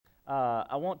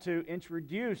I want to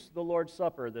introduce the Lord's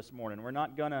Supper this morning. We're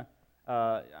not going to,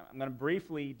 I'm going to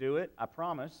briefly do it, I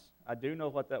promise. I do know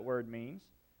what that word means,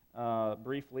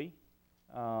 briefly.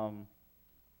 We're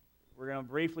going to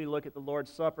briefly look at the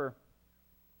Lord's Supper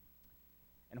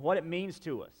and what it means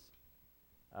to us.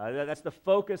 That's the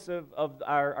focus of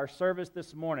our service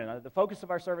this morning. The focus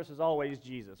of our service is always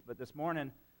Jesus, but this morning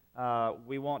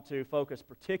we want to focus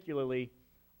particularly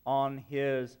on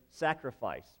His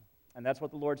sacrifice. And that's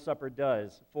what the Lord's Supper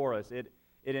does for us. It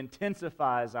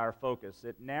intensifies our focus.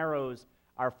 It narrows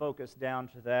our focus down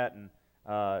to that. And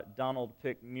Donald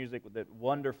picked music that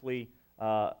wonderfully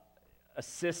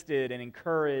assisted and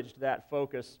encouraged that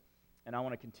focus. And I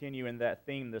want to continue in that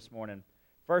theme this morning.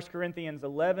 1 Corinthians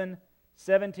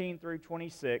 11:17 through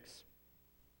 26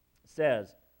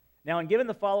 says, "Now in giving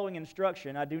the following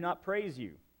instruction, I do not praise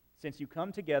you, since you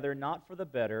come together not for the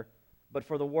better, but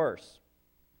for the worse.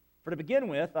 For to begin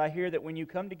with, I hear that when you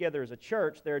come together as a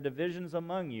church, there are divisions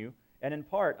among you, and in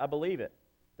part I believe it.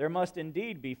 There must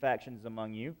indeed be factions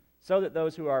among you, so that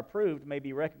those who are approved may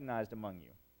be recognized among you.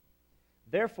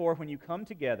 Therefore, when you come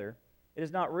together, it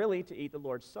is not really to eat the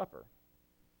Lord's Supper.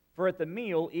 For at the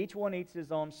meal, each one eats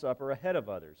his own supper ahead of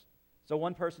others. So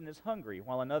one person is hungry,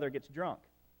 while another gets drunk.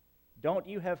 Don't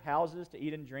you have houses to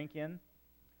eat and drink in?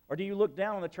 Or do you look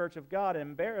down on the church of God and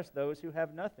embarrass those who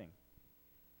have nothing?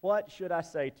 What should I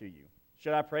say to you?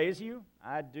 Should I praise you?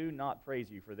 I do not praise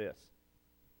you for this.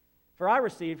 For I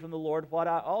received from the Lord what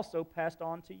I also passed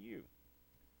on to you.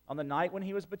 On the night when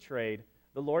he was betrayed,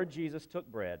 the Lord Jesus took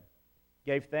bread,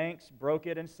 gave thanks, broke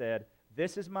it, and said,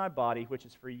 'This is my body, which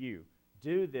is for you.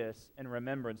 Do this in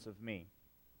remembrance of me.'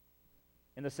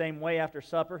 In the same way, after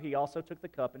supper, he also took the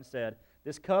cup and said,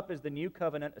 'This cup is the new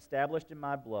covenant established in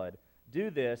my blood. Do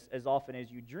this as often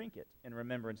as you drink it in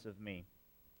remembrance of me.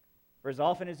 For as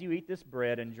often as you eat this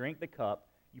bread and drink the cup,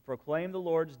 you proclaim the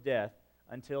Lord's death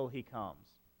until he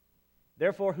comes.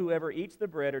 Therefore, whoever eats the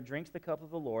bread or drinks the cup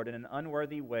of the Lord in an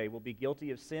unworthy way will be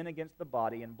guilty of sin against the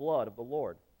body and blood of the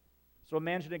Lord. So a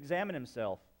man should examine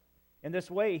himself. In this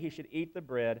way he should eat the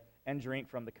bread and drink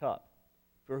from the cup.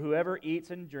 For whoever eats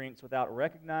and drinks without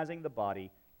recognizing the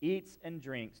body eats and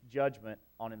drinks judgment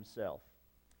on himself.'"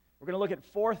 We're going to look at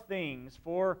four things,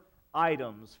 four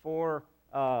items, four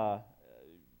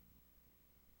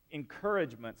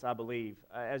encouragements, I believe,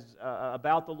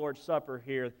 about the Lord's Supper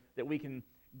here that we can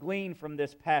glean from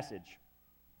this passage.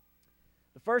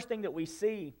 The first thing that we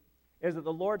see is that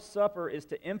the Lord's Supper is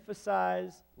to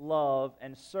emphasize love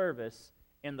and service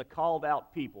in the called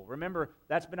out people. Remember,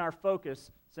 that's been our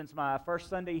focus since my first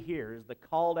Sunday here, is the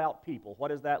called out people. What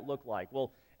does that look like?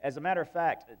 Well, as a matter of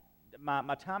fact,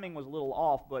 my timing was a little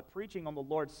off, but preaching on the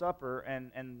Lord's Supper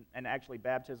and actually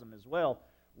baptism as well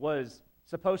was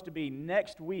supposed to be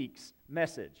next week's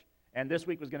message. And this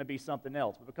week was going to be something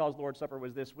else. But because Lord's Supper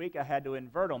was this week, I had to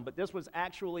invert them. But this was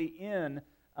actually in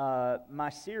my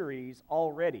series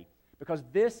already. Because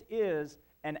this is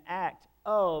an act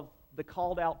of the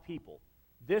called out people.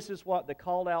 This is what the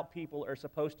called out people are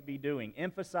supposed to be doing,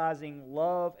 emphasizing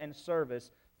love and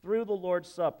service through the Lord's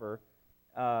Supper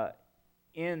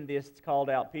in this called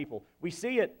out people. We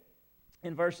see it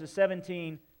in verses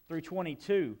 17 through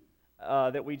 22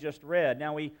 that we just read.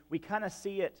 Now, we kind of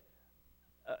see it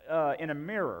in a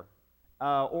mirror,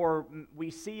 or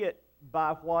we see it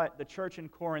by what the church in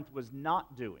Corinth was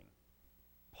not doing.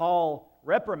 Paul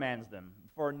reprimands them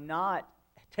for not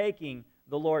taking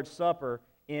the Lord's Supper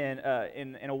in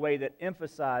a way that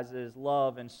emphasizes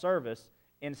love and service.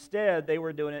 Instead, they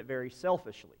were doing it very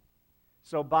selfishly.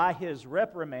 So by his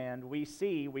reprimand, we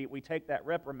take that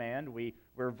reprimand, we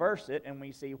reverse it, and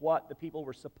we see what the people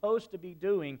were supposed to be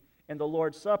doing in the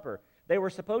Lord's Supper. They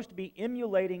were supposed to be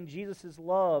emulating Jesus'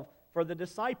 love for the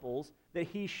disciples that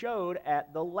he showed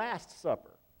at the Last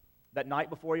Supper. That night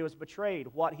before he was betrayed,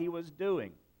 what he was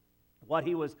doing, what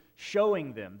he was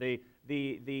showing them,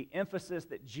 the emphasis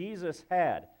that Jesus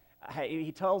had.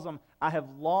 He tells them, "I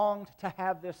have longed to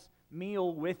have this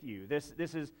meal with you.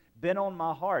 This has been on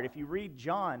my heart." If you read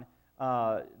John,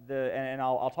 and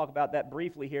I'll talk about that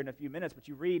briefly here in a few minutes, but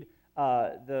you read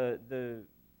the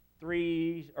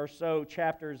 3 or so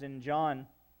chapters in John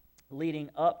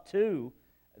leading up to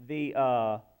the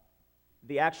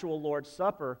actual Lord's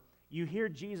Supper, you hear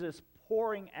Jesus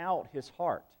pouring out his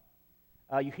heart.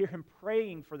 You hear him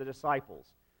praying for the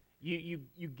disciples.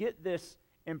 You get this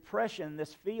impression,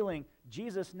 this feeling,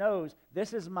 Jesus knows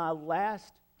this is my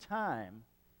last time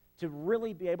to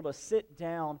really be able to sit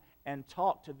down and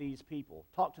talk to these people,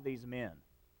 talk to these men,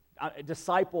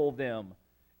 disciple them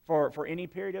for any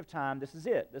period of time. This is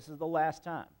it. This is the last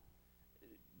time.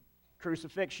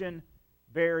 Crucifixion,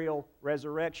 burial,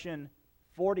 resurrection,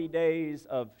 40 days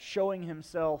of showing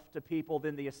himself to people,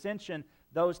 then the ascension,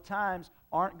 those times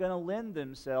aren't going to lend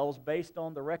themselves, based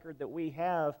on the record that we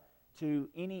have, to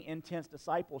any intense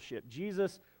discipleship.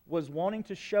 Jesus was wanting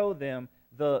to show them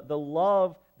the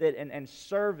love that and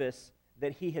service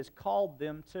that he has called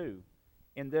them to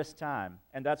in this time.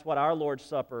 And that's what our Lord's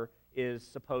Supper is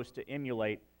supposed to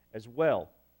emulate as well.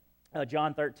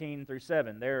 John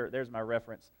 13:7, there's my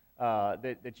reference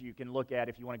that you can look at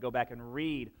if you want to go back and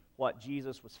read what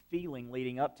Jesus was feeling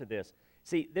leading up to this.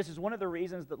 See, this is one of the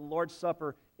reasons that the Lord's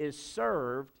Supper is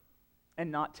served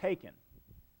and not taken.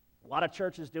 A lot of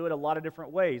churches do it a lot of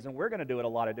different ways, and we're going to do it a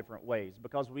lot of different ways,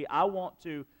 because I want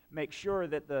to make sure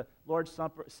that the Lord's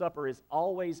Supper is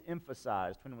always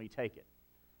emphasized when we take it.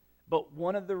 But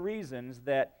one of the reasons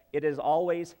that it is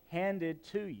always handed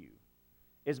to you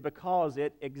is because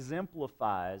it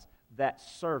exemplifies that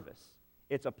service.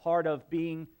 It's a part of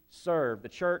being served, the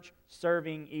church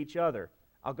serving each other.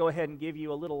 I'll go ahead and give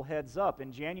you a little heads up.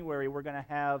 In January, we're going to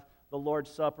have the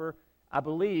Lord's Supper, I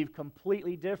believe,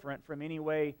 completely different from any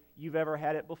way you've ever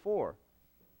had it before.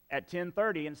 At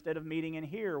 10:30, instead of meeting in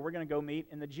here, we're going to go meet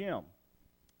in the gym.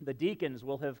 The deacons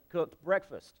will have cooked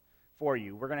breakfast for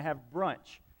you. We're going to have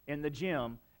brunch in the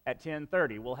gym at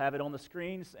 10:30. We'll have it on the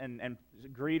screens and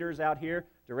greeters out here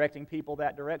directing people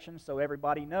that direction, so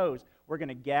everybody knows. We're going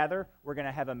to gather, we're going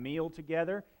to have a meal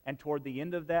together, and toward the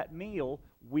end of that meal,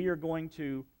 we are going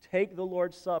to take the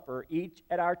Lord's Supper, each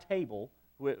at our table,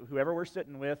 whoever we're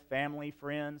sitting with, family,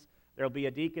 friends. There'll be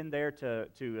a deacon there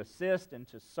to assist and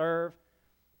to serve,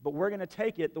 but we're going to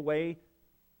take it the way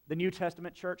the New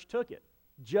Testament church took it,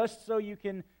 just so you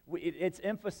can, it's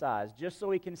emphasized, just so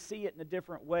we can see it in a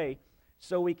different way,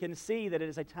 so we can see that it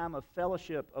is a time of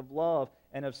fellowship, of love,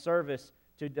 and of service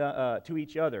to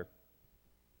each other.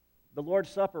 The Lord's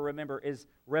Supper, remember, is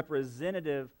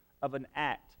representative of an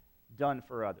act done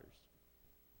for others.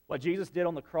 What Jesus did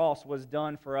on the cross was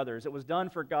done for others. It was done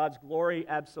for God's glory,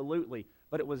 absolutely,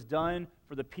 but it was done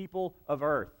for the people of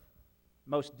earth,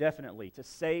 most definitely, to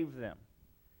save them.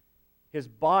 His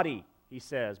body, he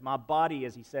says, my body,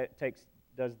 as he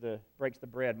breaks the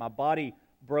bread, my body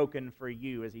broken for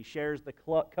you, as he shares the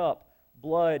cup,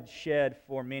 blood shed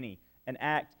for many, an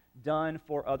act done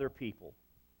for other people.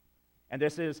 And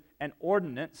this is an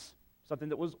ordinance, something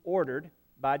that was ordered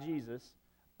by Jesus,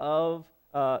 of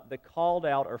the called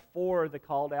out, or for the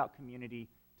called out community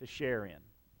to share in.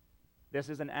 This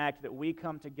is an act that we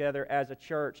come together as a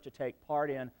church to take part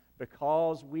in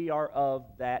because we are of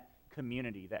that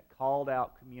community, that called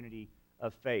out community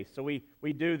of faith. So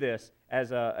we do this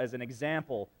as an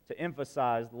example to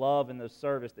emphasize love and the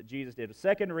service that Jesus did. The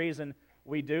second reason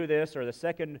we do this, or the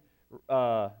second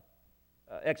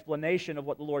explanation of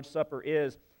what the Lord's Supper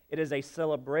is, it is a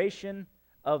celebration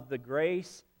of the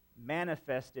grace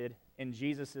manifested in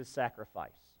Jesus'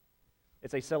 sacrifice.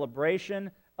 It's a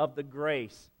celebration of the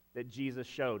grace that Jesus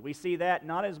showed. We see that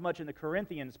not as much in the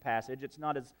Corinthians passage. It's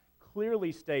not as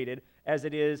clearly stated as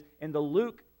it is in the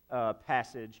Luke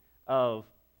passage of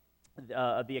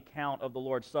the account of the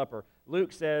Lord's Supper.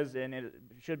 Luke says, and it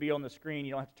should be on the screen,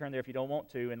 you don't have to turn there if you don't want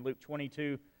to, in Luke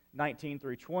 22:19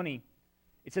 through 20,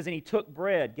 it says, "And he took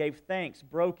bread, gave thanks,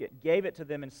 broke it, gave it to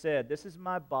them, and said, 'This is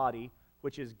my body,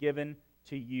 which is given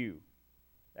to you.'"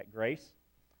 That grace.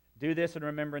 "Do this in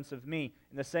remembrance of me.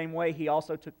 In the same way, he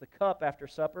also took the cup after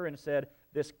supper and said,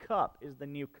 'This cup is the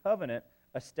new covenant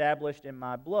established in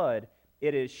my blood.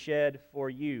 It is shed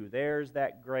for you.'" There's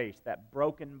that grace, that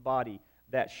broken body,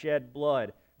 that shed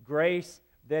blood. Grace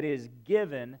that is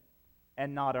given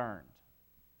and not earned.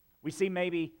 We see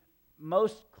maybe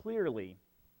most clearly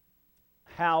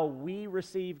how we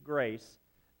receive grace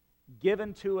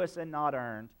given to us and not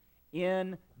earned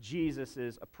in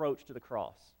Jesus' approach to the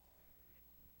cross.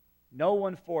 No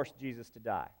one forced Jesus to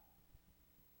die.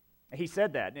 He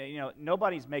said that.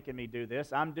 Nobody's making me do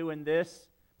this. I'm doing this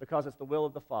because it's the will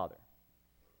of the Father.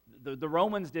 The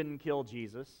Romans didn't kill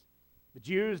Jesus. The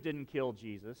Jews didn't kill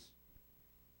Jesus.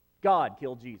 God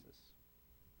killed Jesus.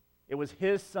 It was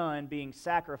his Son being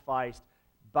sacrificed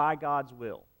by God's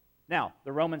will. Now,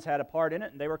 the Romans had a part in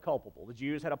it, and they were culpable. The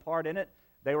Jews had a part in it.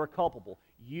 They were culpable.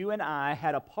 You and I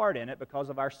had a part in it because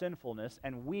of our sinfulness,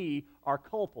 and we are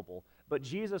culpable. But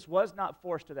Jesus was not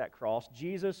forced to that cross.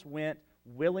 Jesus went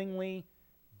willingly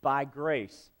by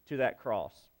grace to that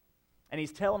cross. And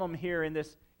he's telling them here in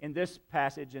this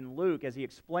passage in Luke, as he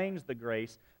explains the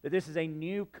grace, that this is a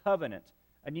new covenant.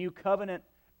 A new covenant,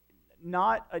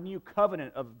 not a new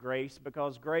covenant of grace,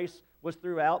 because grace was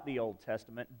throughout the Old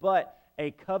Testament, but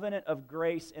a covenant of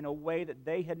grace in a way that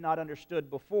they had not understood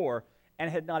before and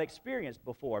had not experienced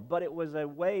before, but it was a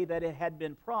way that it had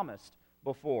been promised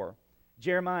before.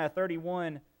 Jeremiah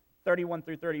 31, 31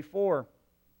 through 34,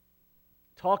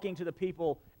 talking to the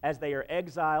people as they are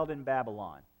exiled in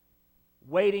Babylon,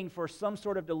 waiting for some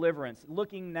sort of deliverance,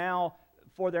 looking now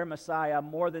for their Messiah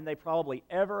more than they probably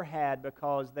ever had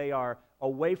because they are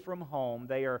away from home.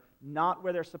 They are not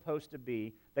where they're supposed to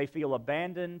be. They feel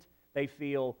abandoned. They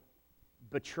feel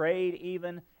betrayed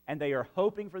even, and they are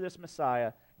hoping for this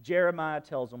Messiah. Jeremiah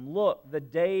tells them, look, the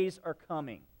days are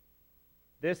coming.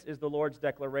 This is the Lord's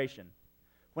declaration.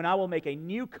 When I will make a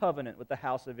new covenant with the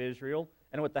house of Israel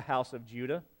and with the house of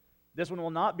Judah. This one will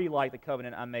not be like the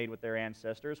covenant I made with their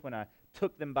ancestors when I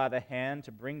took them by the hand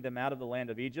to bring them out of the land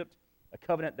of Egypt, a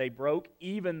covenant they broke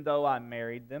even though I had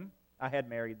married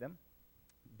them,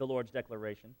 the Lord's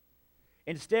declaration.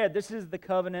 Instead, this is the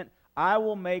covenant I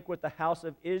will make with the house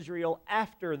of Israel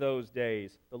after those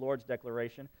days, the Lord's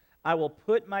declaration. I will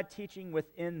put my teaching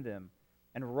within them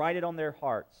and write it on their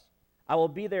hearts. I will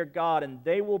be their God, and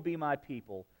they will be my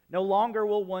people. No longer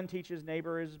will one teach his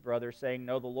neighbor or his brother, saying,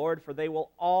 know the Lord, for they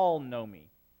will all know me,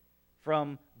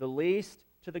 from the least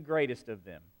to the greatest of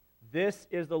them. This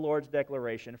is the Lord's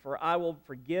declaration, for I will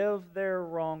forgive their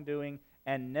wrongdoing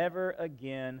and never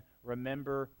again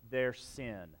remember their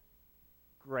sin.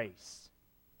 Grace.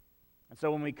 And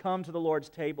so when we come to the Lord's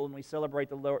table and we celebrate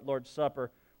the Lord's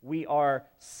Supper, we are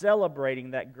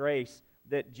celebrating that grace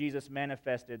that Jesus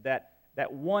manifested,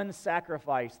 that one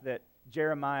sacrifice that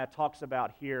Jeremiah talks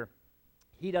about here.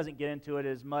 He doesn't get into it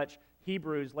as much.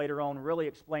 Hebrews later on really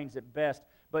explains it best.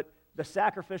 But the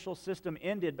sacrificial system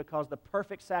ended because the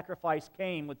perfect sacrifice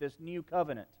came with this new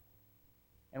covenant.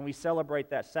 And we celebrate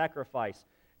that sacrifice.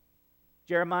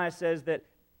 Jeremiah says that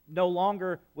no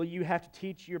longer will you have to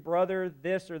teach your brother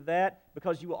this or that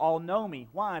because you will all know me.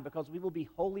 Why? Because we will be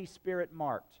Holy Spirit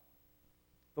marked.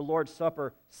 The Lord's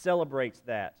Supper celebrates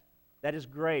that. That is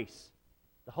grace.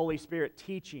 The Holy Spirit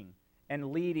teaching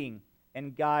and leading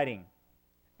and guiding.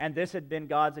 And this had been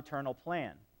God's eternal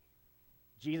plan.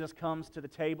 Jesus comes to the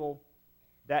table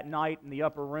that night in the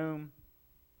upper room,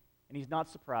 and he's not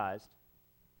surprised.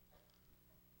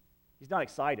 He's not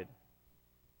excited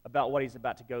about what he's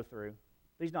about to go through.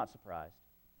 But he's not surprised.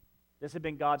 This had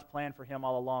been God's plan for him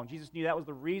all along. Jesus knew that was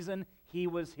the reason he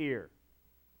was here.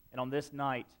 And on this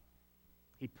night,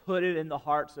 he put it in the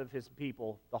hearts of his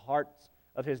people, the hearts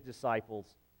of his disciples.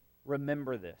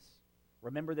 Remember this.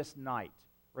 Remember this night.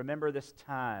 Remember this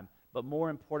time. But more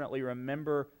importantly,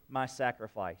 remember my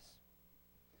sacrifice.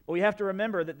 But we have to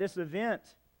remember that this event,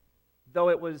 though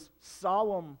it was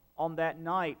solemn on that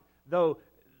night, though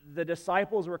the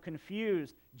disciples were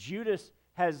confused, Judas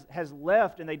has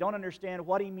left and they don't understand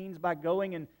what he means by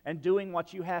going and doing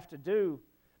what you have to do.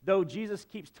 Though Jesus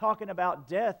keeps talking about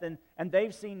death and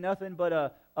they've seen nothing but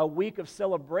a week of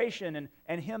celebration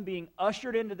and him being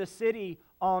ushered into the city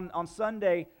on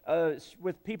Sunday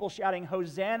with people shouting,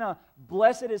 Hosanna,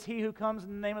 blessed is he who comes in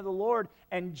the name of the Lord.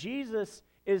 And Jesus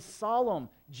is solemn.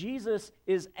 Jesus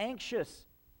is anxious.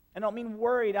 I don't mean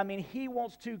worried. I mean, he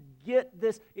wants to get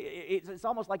this. It's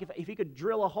almost like if he could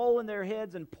drill a hole in their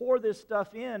heads and pour this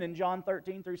stuff in John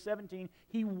 13 through 17,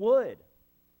 he would.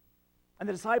 And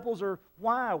the disciples are,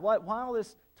 why? Why all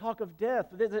this talk of death?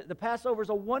 The Passover is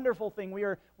a wonderful thing. We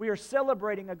are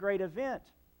celebrating a great event.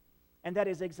 And that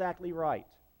is exactly right.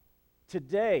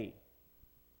 Today,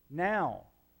 now,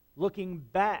 looking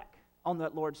back on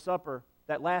that Lord's Supper,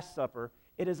 that Last Supper,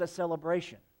 it is a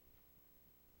celebration.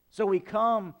 So we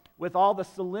come with all the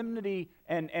solemnity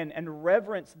and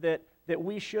reverence that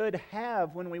we should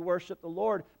have when we worship the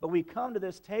Lord, but we come to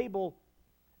this table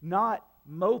not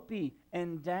mopey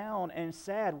and down and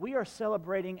sad. We are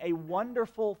celebrating a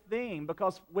wonderful thing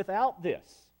because without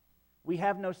this, we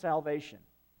have no salvation.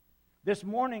 This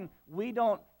morning, we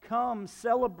don't come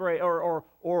celebrate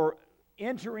or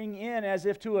entering in as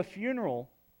if to a funeral,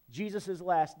 Jesus'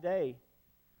 last day.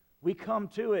 We come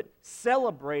to it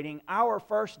celebrating our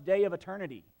first day of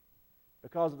eternity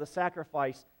because of the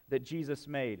sacrifice that Jesus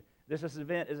made. This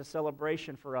event is a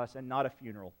celebration for us and not a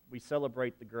funeral. We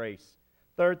celebrate the grace.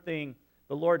 Third thing,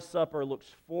 the Lord's Supper looks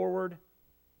forward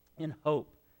in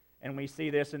hope. And we see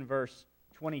this in verse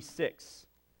 26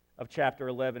 of chapter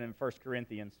 11 in 1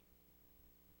 Corinthians,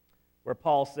 where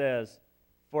Paul says,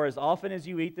 for as often as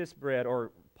you eat this bread,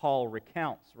 or Paul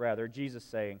recounts, rather, Jesus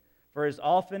saying, for as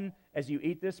often as you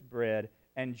eat this bread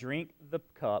and drink the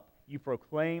cup, you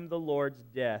proclaim the Lord's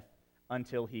death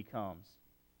until he comes.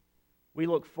 We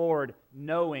look forward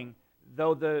knowing,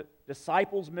 though the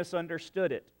disciples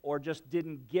misunderstood it, or just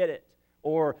didn't get it,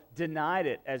 or denied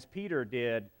it as Peter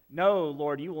did, no,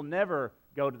 Lord, you will never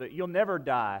you'll never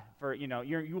die.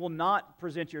 You will not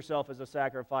present yourself as a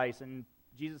sacrifice. And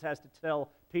Jesus has to tell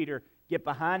Peter, get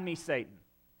behind me, Satan,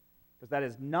 because that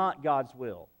is not God's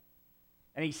will.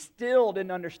 And he still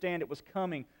didn't understand it was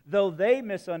coming. Though they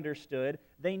misunderstood,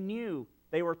 they knew,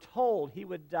 they were told he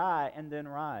would die and then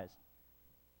rise.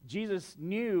 Jesus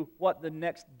knew what the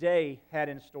next day had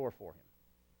in store for him.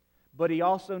 But he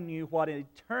also knew what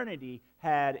eternity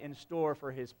had in store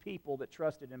for his people that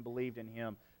trusted and believed in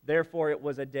him. Therefore, it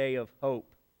was a day of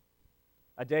hope,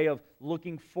 a day of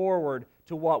looking forward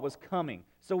to what was coming.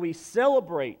 So we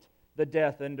celebrate the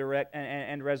death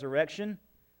and resurrection,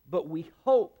 but we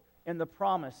hope in the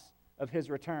promise of his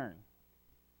return.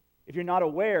 If you're not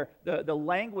aware, the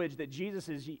language that Jesus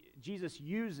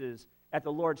uses at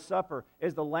the Lord's Supper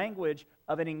is the language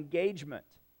of an engagement,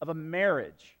 of a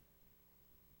marriage.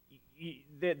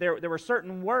 There were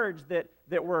certain words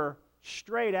that were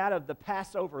straight out of the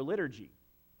Passover liturgy,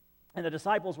 and the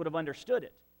disciples would have understood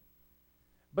it.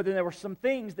 But then there were some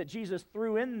things that Jesus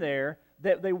threw in there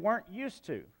that they weren't used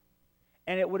to,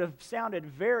 and it would have sounded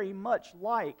very much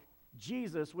like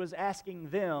Jesus was asking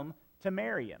them to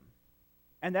marry him.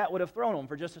 And that would have thrown them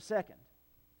for just a second.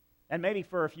 And maybe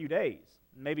for a few days,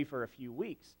 maybe for a few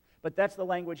weeks. But that's the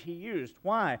language he used.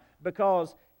 Why?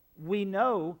 Because we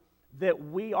know that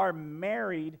we are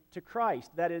married to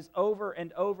Christ. That is over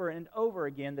and over and over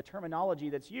again the terminology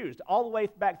that's used, all the way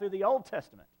back through the Old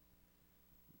Testament.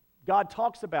 God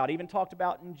talks about, even talked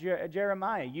about in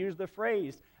Jeremiah, used the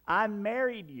phrase, I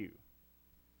married you.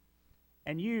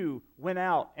 And you went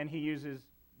out, and he uses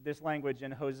this language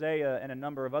in Hosea and a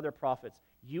number of other prophets.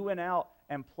 You went out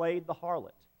and played the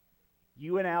harlot.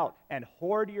 You went out and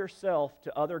whored yourself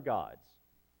to other gods,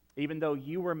 even though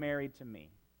you were married to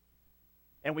me.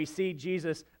 And we see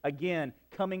Jesus again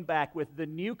coming back with the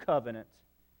new covenant,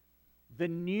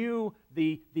 the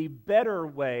better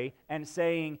way, and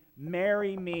saying,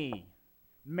 marry me.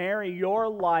 Marry your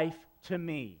life to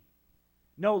me.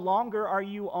 No longer are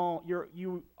you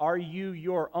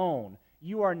your own.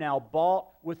 You are now bought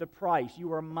with a price.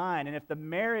 You are mine. And if the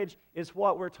marriage is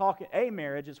what we're talking,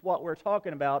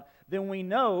 about, then we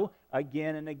know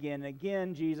again and again and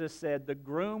again, Jesus said, the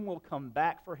groom will come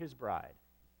back for his bride.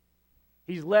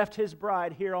 He's left his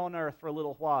bride here on earth for a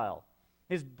little while.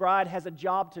 His bride has a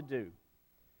job to do.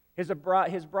 His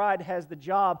bride has the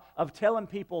job of telling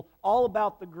people all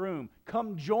about the groom.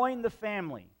 Come join the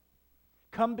family.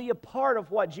 Come be a part of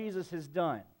what Jesus has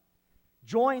done.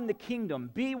 Join the kingdom.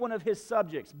 Be one of his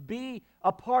subjects. Be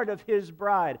a part of his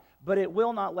bride. But it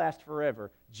will not last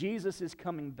forever. Jesus is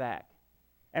coming back.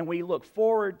 And we look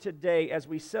forward today as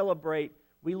we celebrate.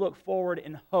 We look forward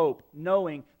in hope,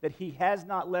 knowing that he has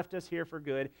not left us here for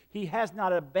good. He has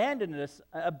not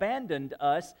abandoned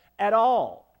us at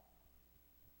all.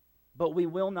 But we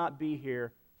will not be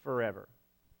here forever.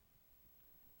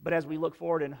 But as we look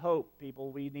forward in hope,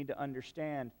 people, we need to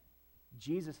understand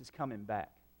Jesus is coming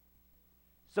back.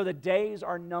 So the days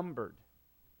are numbered.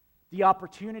 The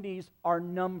opportunities are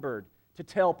numbered to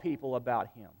tell people about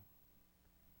him.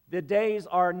 The days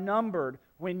are numbered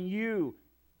when you,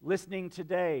 listening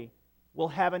today, will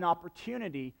have an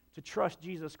opportunity to trust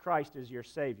Jesus Christ as your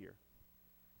Savior.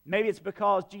 Maybe it's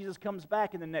because Jesus comes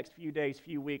back in the next few days,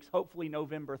 few weeks, hopefully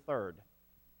November 3rd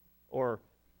or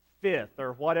 5th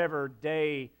or whatever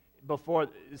day before,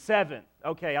 7th.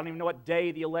 Okay, I don't even know what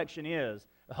day the election is.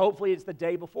 Hopefully it's the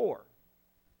day before.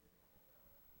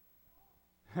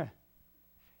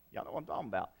 Y'all know what I'm talking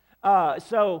about.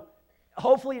 So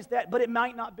hopefully it's that, but it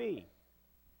might not be.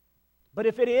 But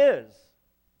if it is,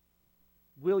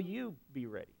 will you be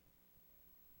ready?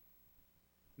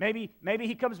 Maybe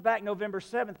he comes back November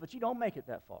 7th, but you don't make it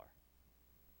that far.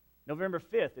 November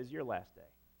 5th is your last day.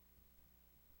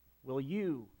 Will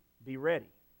you be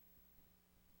ready?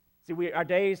 See, our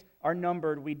days are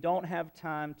numbered. We don't have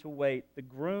time to wait. The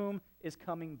groom is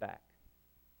coming back.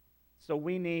 So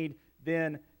we need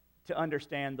then to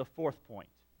understand the fourth point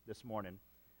this morning,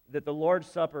 that the Lord's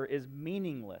Supper is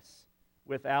meaningless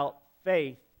without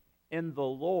faith in the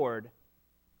Lord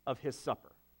of his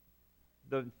supper.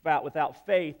 Without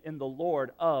faith in the Lord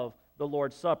of the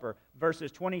Lord's Supper.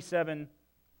 Verses 27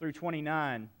 through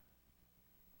 29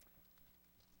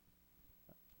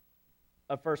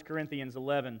 of 1 Corinthians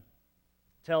 11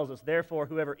 tells us, therefore,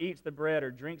 whoever eats the bread or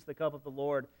drinks the cup of the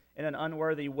Lord in an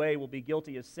unworthy way will be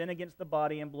guilty of sin against the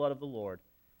body and blood of the Lord.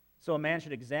 So a man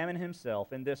should examine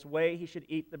himself. In this way he should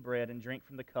eat the bread and drink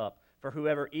from the cup. For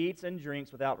whoever eats and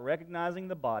drinks without recognizing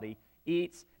the body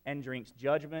eats and drinks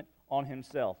judgment on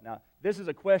himself. Now, this is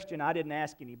a question I didn't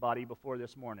ask anybody before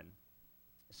this morning.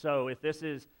 So if this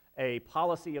is a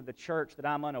policy of the church that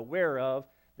I'm unaware of,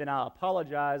 then I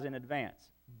apologize in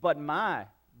advance. But my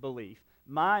belief,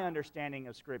 my understanding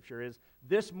of Scripture is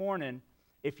this morning,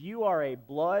 if you are a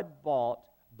blood-bought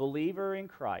believer in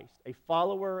Christ, a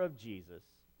follower of Jesus,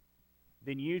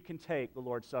 then you can take the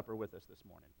Lord's Supper with us this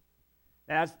morning.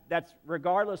 Now, that's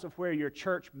regardless of where your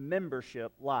church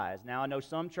membership lies. Now, I know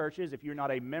some churches, if you're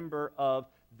not a member of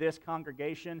this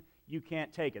congregation, you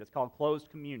can't take it. It's called closed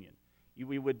communion.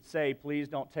 We would say, please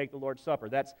don't take the Lord's Supper.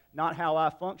 That's not how I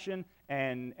function,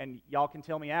 and y'all can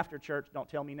tell me after church, don't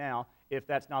tell me now, if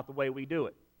that's not the way we do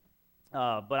it.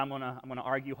 But I'm gonna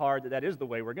argue hard that is the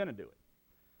way we're going to do it.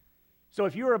 So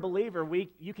if you're a believer,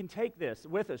 you can take this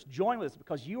with us, join with us,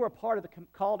 because you are part of the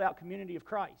called-out community of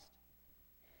Christ.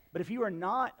 But if you are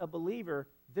not a believer,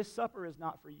 this supper is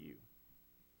not for you.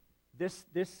 This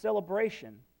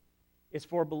celebration is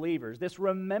for believers. This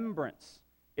remembrance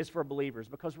is for believers.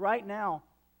 Because right now,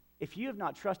 if you have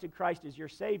not trusted Christ as your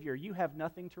Savior, you have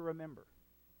nothing to remember.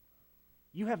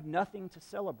 You have nothing to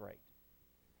celebrate.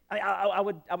 I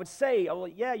would say, oh,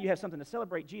 yeah, you have something to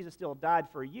celebrate. Jesus still died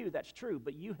for you. That's true.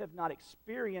 But you have not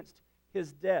experienced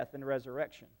His death and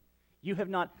resurrection. You have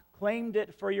not claimed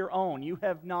it for your own. You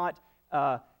have not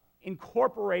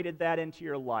incorporated that into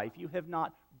your life. You have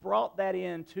not brought that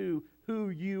into who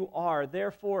you are.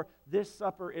 Therefore, this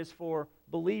supper is for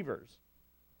believers.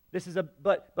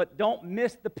 But don't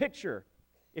miss the picture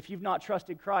if you've not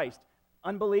trusted Christ.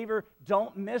 Unbeliever,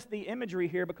 don't miss the imagery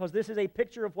here, because this is a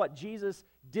picture of what Jesus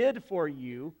did for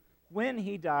you when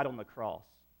He died on the cross.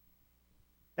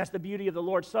 That's the beauty of the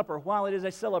Lord's Supper. While it is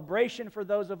a celebration for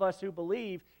those of us who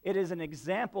believe, it is an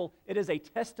example, it is a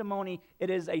testimony,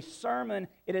 it is a sermon,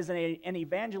 it is an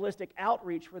evangelistic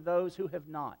outreach for those who have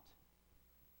not.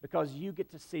 Because you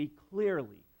get to see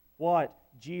clearly what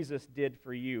Jesus did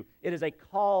for you. It is a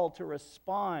call to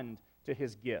respond to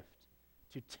His gift,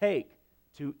 to take,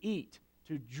 to eat,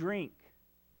 to drink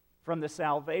from the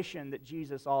salvation that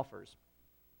Jesus offers.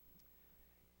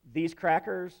 These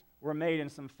crackers were made in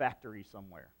some factory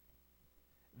somewhere.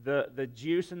 The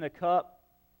juice in the cup,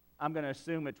 I'm going to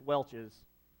assume it's Welch's.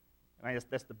 I mean,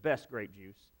 that's the best grape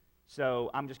juice.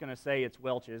 So I'm just going to say it's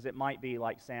Welch's. It might be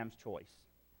like Sam's Choice.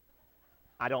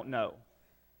 I don't know.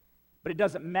 But it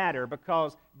doesn't matter,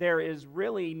 because there is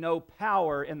really no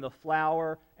power in the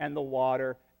flour and the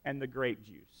water and the grape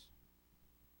juice.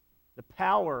 The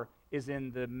power is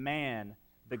in the man,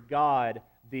 the God,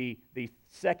 the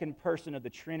second person of the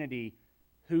Trinity,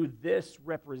 who this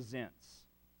represents.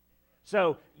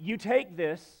 So you take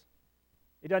this,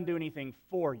 it doesn't do anything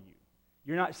for you.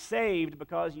 You're not saved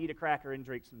because you eat a cracker and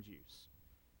drink some juice.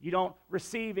 You don't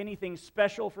receive anything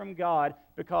special from God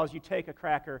because you take a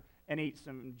cracker and eat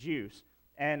some juice.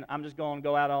 And I'm just going to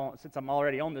go out on, since I'm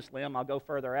already on this limb, I'll go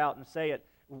further out and say it.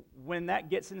 When that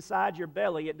gets inside your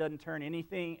belly, it doesn't turn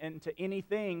anything into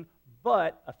anything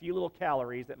but a few little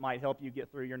calories that might help you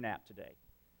get through your nap today.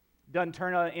 It doesn't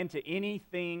turn into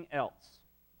anything else.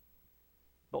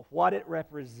 But what it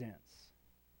represents,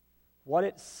 what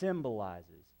it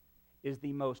symbolizes, is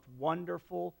the most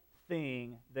wonderful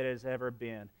thing that has ever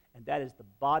been, and that is the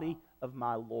body of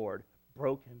my Lord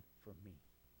broken for me.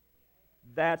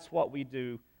 That's what we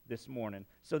do this morning.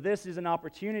 So this is an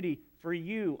opportunity for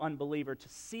you, unbeliever, to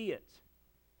see it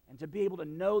and to be able to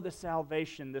know the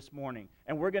salvation this morning.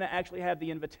 And we're going to actually have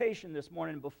the invitation this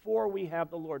morning before we have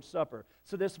the Lord's Supper.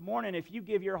 So this morning, if you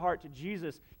give your heart to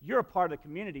Jesus, you're a part of the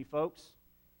community, folks.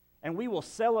 And we will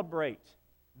celebrate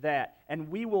that, and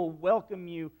we will welcome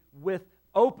you with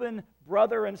open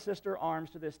brother and sister arms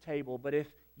to this table. But if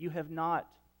you have not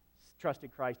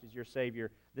trusted Christ as your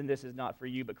Savior, then this is not for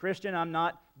you. But Christian, I'm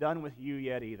not done with you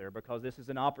yet either, because this is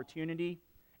an opportunity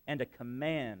and a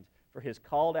command for His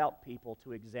called out people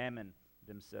to examine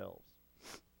themselves.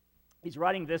 He's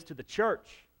writing this to the church,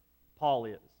 Paul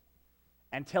is,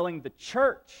 and telling the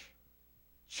church,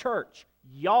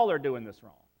 y'all are doing this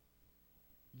wrong.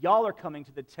 Y'all are coming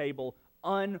to the table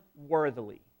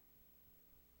unworthily.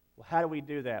 Well, how do we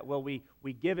do that? Well, we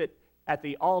give it at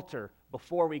the altar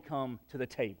before we come to the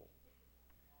table.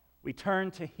 We turn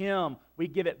to Him. We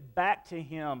give it back to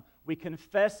Him. We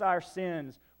confess our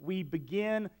sins. We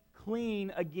begin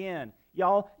clean again.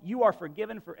 Y'all, you are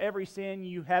forgiven for every sin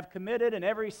you have committed and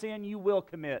every sin you will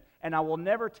commit. And I will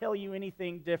never tell you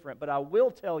anything different, but I will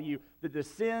tell you that the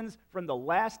sins from the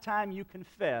last time you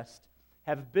confessed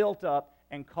have built up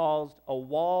and caused a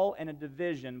wall and a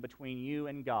division between you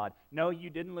and God. No,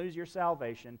 you didn't lose your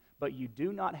salvation, but you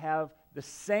do not have the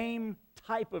same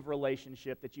type of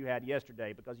relationship that you had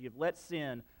yesterday, because you've let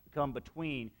sin come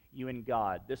between you and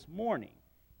God. This morning,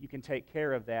 you can take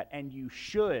care of that, and you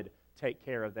should take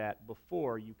care of that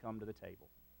before you come to the table.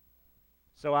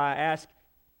 So I ask,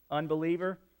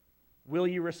 unbeliever, will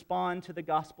you respond to the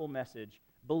gospel message?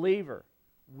 Believer,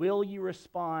 will you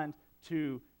respond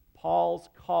to Paul's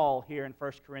call here in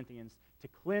 1 Corinthians to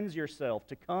cleanse yourself,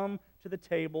 to come to the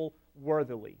table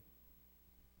worthily?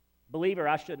 Believer,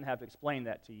 I shouldn't have to explain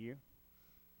that to you.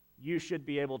 You should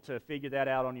be able to figure that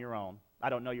out on your own. I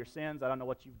don't know your sins. I don't know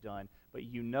what you've done. But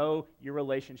you know your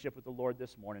relationship with the Lord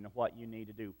this morning and what you need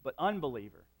to do. But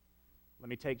unbeliever, let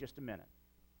me take just a minute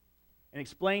and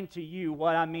explain to you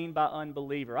what I mean by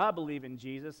unbeliever. I believe in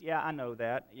Jesus. Yeah, I know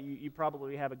that. You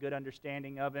probably have a good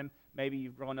understanding of him. Maybe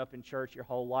you've grown up in church your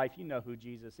whole life. You know who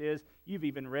Jesus is. You've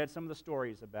even read some of the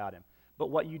stories about him. But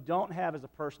what you don't have is a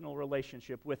personal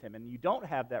relationship with him. And you don't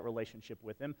have that relationship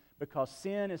with him because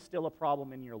sin is still a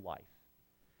problem in your life.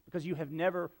 Because you have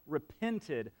never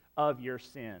repented of your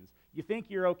sins. You think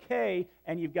you're okay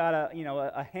and you've got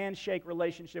a handshake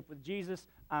relationship with Jesus,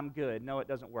 I'm good. No, it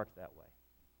doesn't work that way.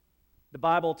 The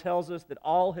Bible tells us that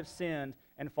all have sinned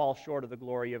and fall short of the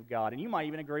glory of God. And you might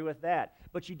even agree with that.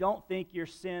 But you don't think your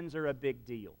sins are a big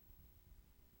deal.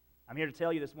 I'm here to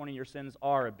tell you this morning your sins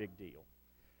are a big deal.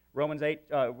 Romans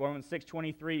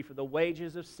 6:23, for the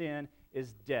wages of sin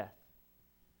is death.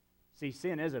 See,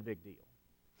 sin is a big deal.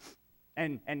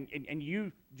 And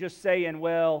you just saying,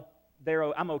 well,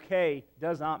 I'm okay,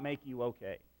 does not make you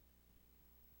okay.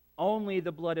 Only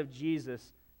the blood of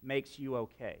Jesus makes you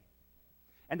okay.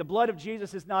 And the blood of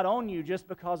Jesus is not on you just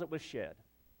because it was shed.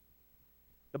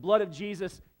 The blood of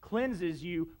Jesus cleanses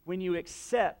you when you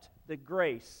accept the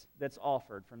grace that's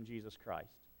offered from Jesus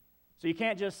Christ. So you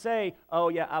can't just say, oh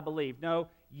yeah, I believe. No,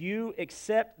 you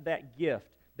accept that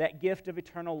gift of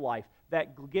eternal life,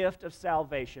 that gift of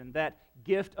salvation, that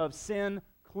gift of sin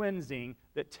cleansing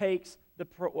that takes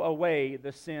away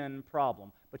the sin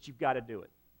problem. But you've got to do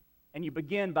it. And you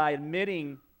begin by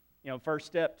admitting, first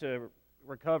step to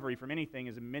recovery from anything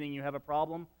is admitting you have a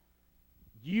problem.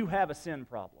 You have a sin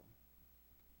problem.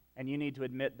 And you need to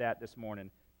admit that this morning.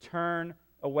 Turn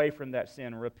away from that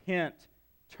sin. Repent.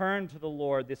 Turn to the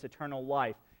Lord, this eternal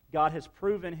life. God has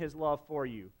proven his love for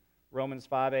you. Romans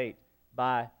 5:8,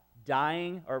 by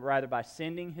dying, or rather by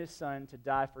sending his Son to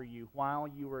die for you while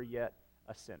you were yet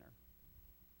a sinner.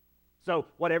 So,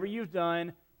 whatever you've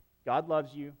done, God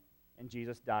loves you, and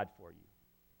Jesus died for you.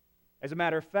 As a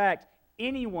matter of fact,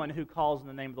 anyone who calls in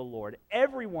the name of the Lord,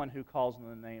 everyone who calls in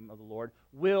the name of the Lord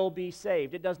will be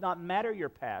saved. It does not matter your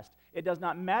past. It does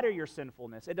not matter your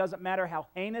sinfulness. It doesn't matter how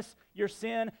heinous your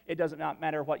sin. It does not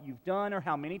matter what you've done or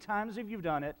how many times you've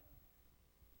done it.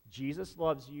 Jesus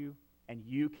loves you, and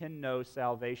you can know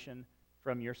salvation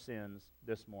from your sins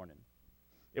this morning.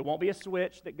 It won't be a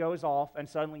switch that goes off and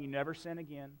suddenly you never sin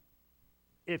again.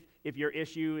 If your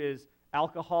issue is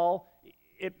alcohol,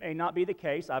 it may not be the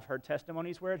case. I've heard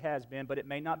testimonies where it has been, but it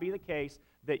may not be the case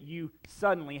that you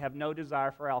suddenly have no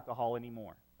desire for alcohol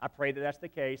anymore. I pray that that's the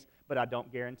case, but I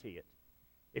don't guarantee it.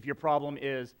 If your problem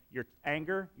is your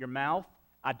anger, your mouth,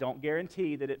 I don't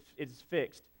guarantee that it is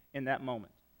fixed in that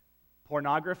moment.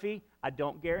 Pornography, I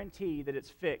don't guarantee that it's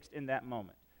fixed in that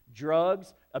moment.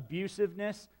 Drugs,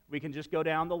 abusiveness, we can just go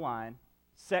down the line.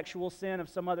 Sexual sin of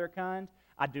some other kind,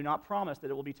 I do not promise that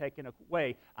it will be taken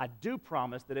away. I do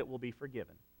promise that it will be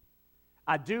forgiven.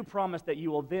 I do promise that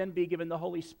you will then be given the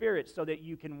Holy Spirit so that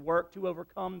you can work to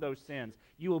overcome those sins.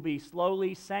 You will be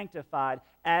slowly sanctified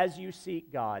as you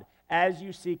seek God, as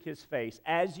you seek his face,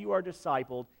 as you are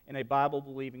discipled in a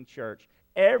Bible-believing church.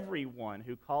 Everyone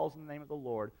who calls in the name of the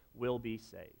Lord will be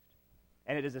saved.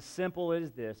 And it is as simple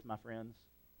as this, my friends.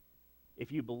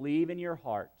 If you believe in your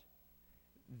heart,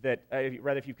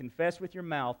 if you confess with your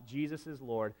mouth Jesus is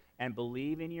Lord and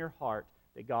believe in your heart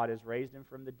that God has raised him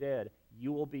from the dead,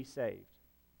 you will be saved.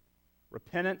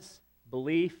 Repentance,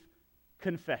 belief,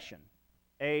 confession.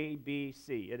 A, B,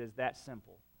 C. It is that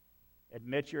simple.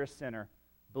 Admit you're a sinner.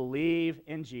 Believe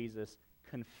in Jesus.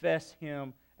 Confess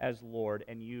him as Lord,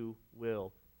 and you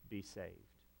will be saved.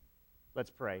 Let's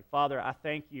pray. Father, I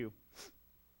thank you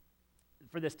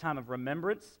for this time of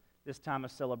remembrance, this time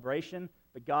of celebration,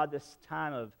 but God, this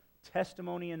time of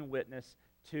testimony and witness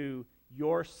to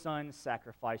your Son's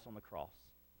sacrifice on the cross.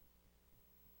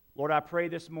 Lord, I pray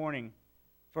this morning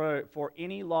for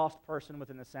any lost person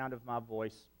within the sound of my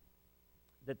voice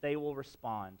that they will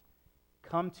respond,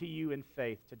 come to you in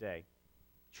faith today,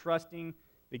 trusting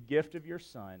the gift of your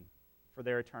Son for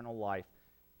their eternal life,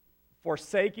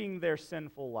 forsaking their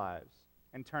sinful lives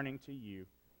and turning to you,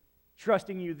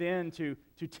 trusting you then to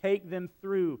take them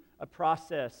through a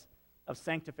process of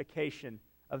sanctification,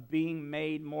 of being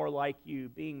made more like you,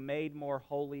 being made more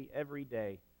holy every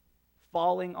day,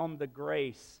 falling on the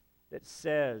grace that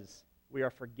says we are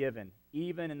forgiven,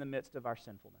 even in the midst of our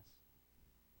sinfulness.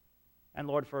 And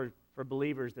Lord, for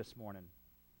believers this morning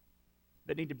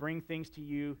that need to bring things to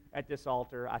you at this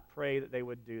altar, I pray that they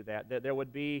would do that there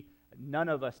would be none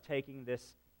of us taking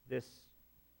this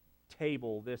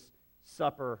table, this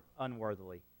supper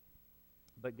unworthily,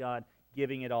 but God,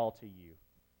 giving it all to you.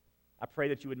 I pray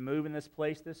that you would move in this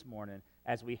place this morning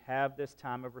as we have this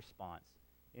time of response.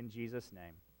 In Jesus'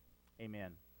 name,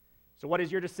 amen. So what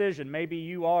is your decision? Maybe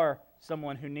you are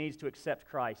someone who needs to accept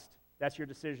Christ. That's your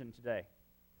decision today.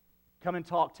 Come and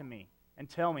talk to me and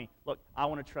tell me, look, I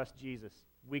want to trust Jesus.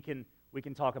 We can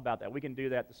talk about that. We can do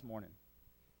that this morning.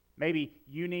 Maybe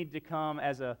you need to come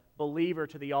as a believer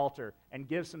to the altar and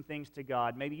give some things to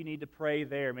God. Maybe you need to pray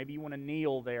there. Maybe you want to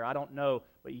kneel there. I don't know,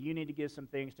 but you need to give some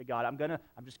things to God.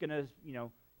 I'm just gonna,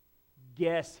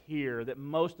 guess here that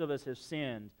most of us have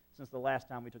sinned since the last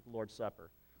time we took the Lord's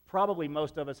Supper. Probably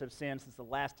most of us have sinned since the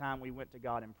last time we went to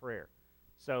God in prayer.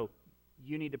 So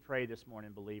you need to pray this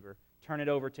morning, believer. Turn it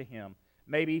over to Him.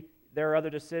 Maybe there are other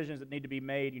decisions that need to be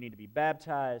made. You need to be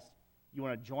baptized. You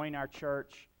want to join our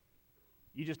church.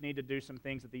 You just need to do some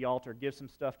things at the altar, give some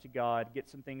stuff to God, get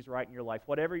some things right in your life.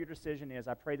 Whatever your decision is,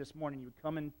 I pray this morning you would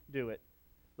come and do it.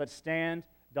 Let's stand.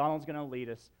 Donald's going to lead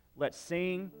us. Let's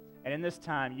sing. And in this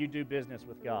time, you do business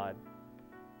with God.